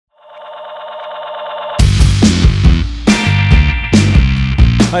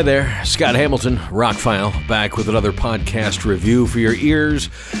Hi there, Scott Hamilton, Rockfile, back with another podcast review for your ears.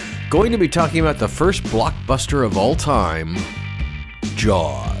 Going to be talking about the first blockbuster of all time,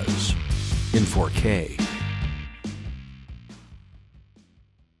 Jaws, in 4K.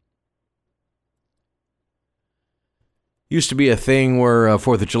 Used to be a thing where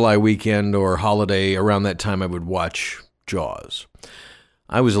 4th of July weekend or holiday, around that time I would watch Jaws.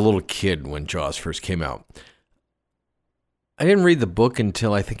 I was a little kid when Jaws first came out. I didn't read the book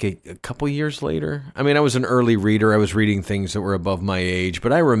until I think a couple years later. I mean, I was an early reader. I was reading things that were above my age,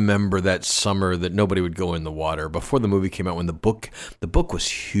 but I remember that summer that nobody would go in the water before the movie came out when the book was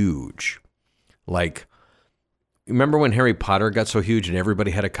huge. Like, remember when Harry Potter got so huge and everybody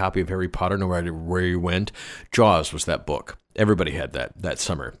had a copy of Harry Potter no matter where you went? Jaws was that book. Everybody had that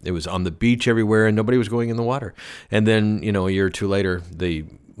summer. It was on the beach everywhere and nobody was going in the water. And then, a year or two later, the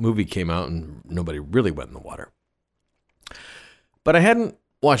movie came out and nobody really went in the water. But I hadn't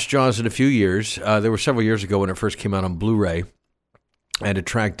watched Jaws in a few years. There were several years ago when it first came out on Blu-ray. I had to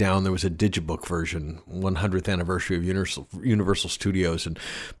track down, there was a Digibook version, 100th anniversary of Universal Studios, and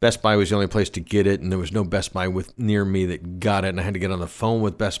Best Buy was the only place to get it, and there was no Best Buy near me that got it, and I had to get on the phone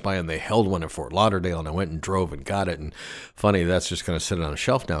with Best Buy, and they held one in Fort Lauderdale, and I went and drove and got it, and funny, that's just going to sit on a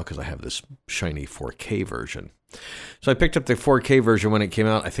shelf now because I have this shiny 4K version. So I picked up the 4K version when it came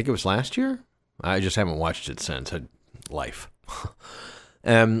out, I think it was last year? I just haven't watched it since. Life.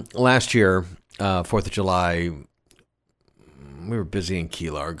 Last year, 4th of July, we were busy in Key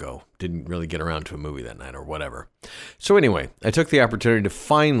Largo. Didn't really get around to a movie that night or whatever. So anyway, I took the opportunity to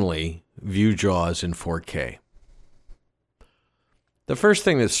finally view Jaws in 4K. The first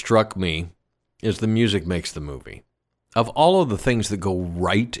thing that struck me is the music makes the movie. Of all of the things that go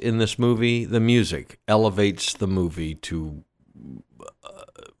right in this movie, the music elevates the movie to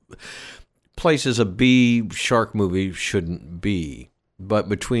places a B shark movie shouldn't be. But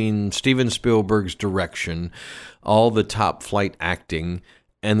between Steven Spielberg's direction, all the top flight acting,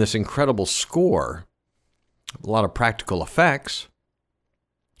 and this incredible score, a lot of practical effects,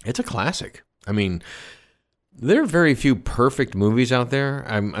 it's a classic. I mean, there are very few perfect movies out there.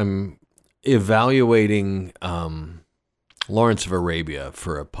 I'm evaluating Lawrence of Arabia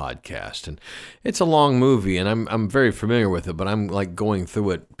for a podcast, and it's a long movie, and I'm very familiar with it, but I'm like going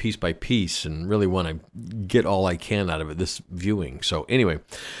through it piece by piece and really want to get all I can out of it this viewing. So anyway,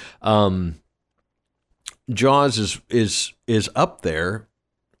 Jaws is up there,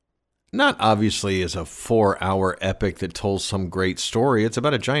 not obviously as a 4-hour epic that tells some great story. It's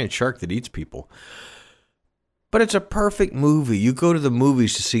about a giant shark that eats people. But it's a perfect movie. You go to the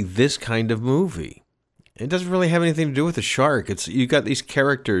movies to see this kind of movie. It doesn't really have anything to do with the shark. You got these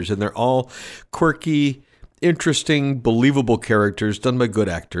characters, and they're all quirky, interesting, believable characters done by good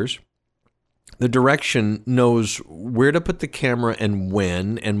actors. The direction knows where to put the camera and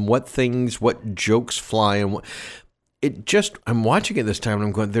when, and what jokes fly, and I'm watching it this time, and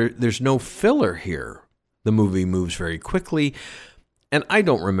I'm going, there's no filler here. The movie moves very quickly. And I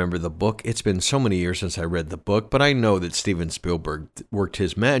don't remember the book. It's been so many years since I read the book, but I know that Steven Spielberg worked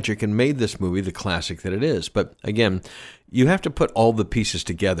his magic and made this movie the classic that it is. But again, you have to put all the pieces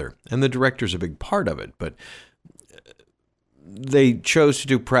together, and the director's a big part of it. But they chose to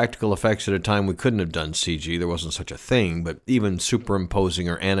do practical effects at a time we couldn't have done CG. There wasn't such a thing, but even superimposing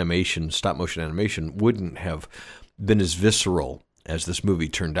or animation, stop-motion animation, wouldn't have been as visceral as this movie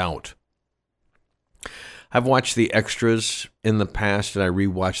turned out. I've watched the extras in the past, and I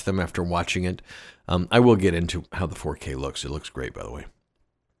rewatched them after watching it. I will get into how the 4K looks. It looks great, by the way.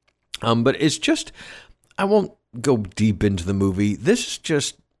 But it's just, I won't go deep into the movie.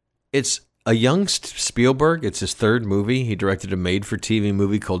 It's a young Spielberg. It's his third movie. He directed a made-for-TV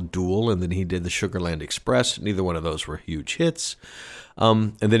movie called Duel, and then he did the Sugarland Express. Neither one of those were huge hits.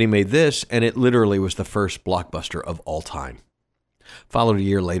 And then he made this, and it literally was the first blockbuster of all time. Followed a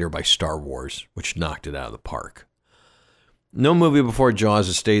year later by Star Wars, which knocked it out of the park. No movie before Jaws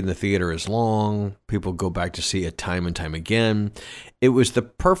has stayed in the theater as long. People go back to see it time and time again. It was the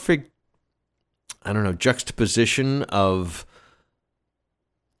perfect, juxtaposition of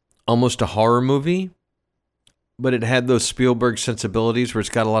almost a horror movie, but it had those Spielberg sensibilities where it's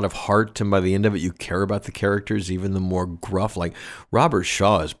got a lot of heart, and by the end of it, you care about the characters, even the more gruff. Like, Robert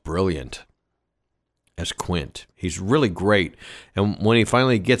Shaw is brilliant as Quint. He's really great. And when he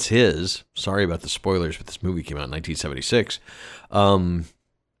finally gets his, sorry about the spoilers, but this movie came out in 1976,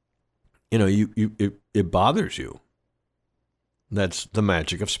 it bothers you. That's the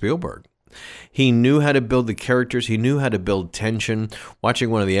magic of Spielberg. He knew how to build the characters. He knew how to build tension.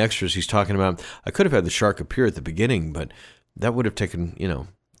 Watching one of the extras, he's talking about, I could have had the shark appear at the beginning, but that would have taken,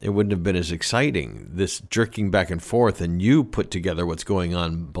 it wouldn't have been as exciting. This jerking back and forth and you put together what's going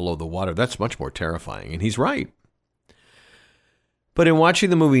on below the water, that's much more terrifying. And he's right. But in watching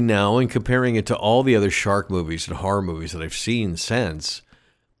the movie now and comparing it to all the other shark movies and horror movies that I've seen since,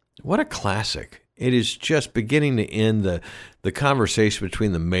 what a classic. It is just beginning to end the conversation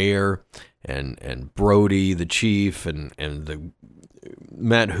between the mayor and Brody, the chief, and the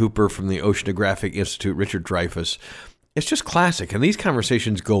Matt Hooper from the Oceanographic Institute, Richard Dreyfuss. It's just classic. And these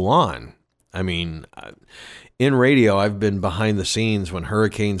conversations go on. I mean, in radio, I've been behind the scenes when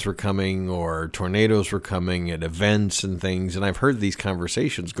hurricanes were coming or tornadoes were coming at events and things, and I've heard these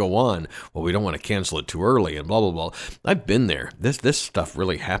conversations go on. Well, we don't want to cancel it too early and blah, blah, blah. I've been there. This stuff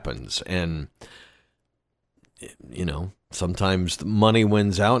really happens. And, you know, sometimes the money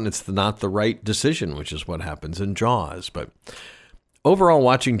wins out and it's not the right decision, which is what happens in Jaws. But overall,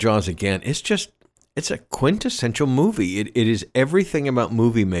 watching Jaws again, it's a quintessential movie. It is everything about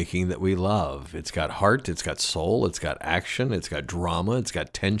movie making that we love. It's got heart, it's got soul, it's got action, it's got drama, it's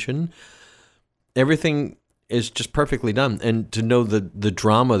got tension. Everything is just perfectly done. And to know the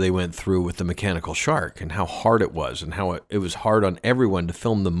drama they went through with the mechanical shark and how hard it was and how it was hard on everyone to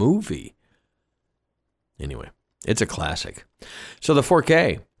film the movie. Anyway, it's a classic. So the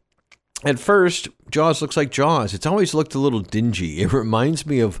 4K. At first, Jaws looks like Jaws. It's always looked a little dingy. It reminds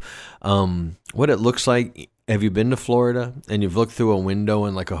me of what it looks like. Have you been to Florida and you've looked through a window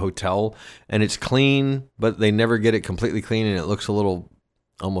in like a hotel and it's clean, but they never get it completely clean and it looks a little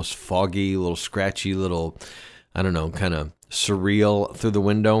almost foggy, a little scratchy, little, I don't know, kind of surreal through the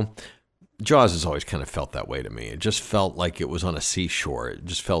window? Jaws has always kind of felt that way to me. It just felt like it was on a seashore. It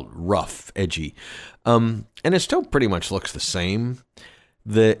just felt rough, edgy. And it still pretty much looks the same.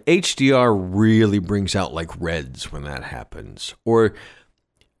 The HDR really brings out like reds when that happens. Or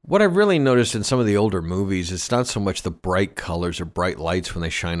what I've really noticed in some of the older movies, it's not so much the bright colors or bright lights when they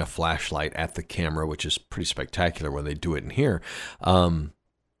shine a flashlight at the camera, which is pretty spectacular when they do it in here,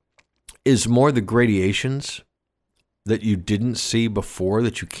 is more the gradations that you didn't see before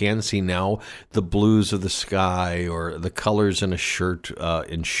that you can see now. The blues of the sky or the colors in a shirt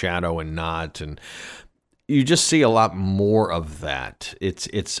in shadow and not. And you just see a lot more of that.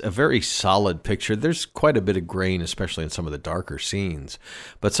 It's a very solid picture. There's quite a bit of grain, especially in some of the darker scenes.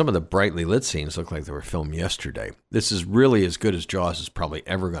 But some of the brightly lit scenes look like they were filmed yesterday. This is really as good as Jaws is probably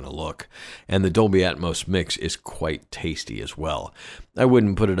ever going to look. And the Dolby Atmos mix is quite tasty as well. I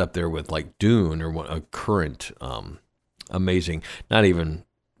wouldn't put it up there with like Dune or a current amazing, not even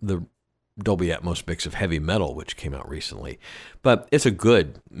the Dolby Atmos mix of Heavy Metal, which came out recently. But it's a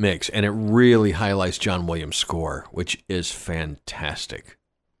good mix, and it really highlights John Williams' score, which is fantastic.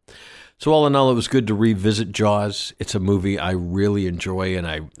 So all in all, it was good to revisit Jaws. It's a movie I really enjoy, and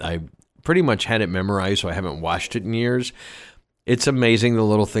I pretty much had it memorized, so I haven't watched it in years. It's amazing the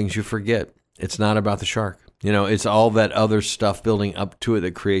little things you forget. It's not about the shark. You know, it's all that other stuff building up to it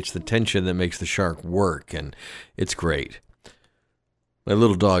that creates the tension that makes the shark work, and it's great. My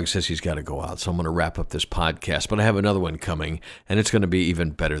little dog says he's got to go out, so I'm going to wrap up this podcast. But I have another one coming, and it's going to be even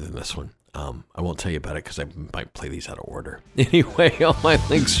better than this one. I won't tell you about it because I might play these out of order. Anyway, all my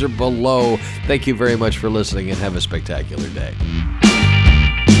links are below. Thank you very much for listening, and have a spectacular day.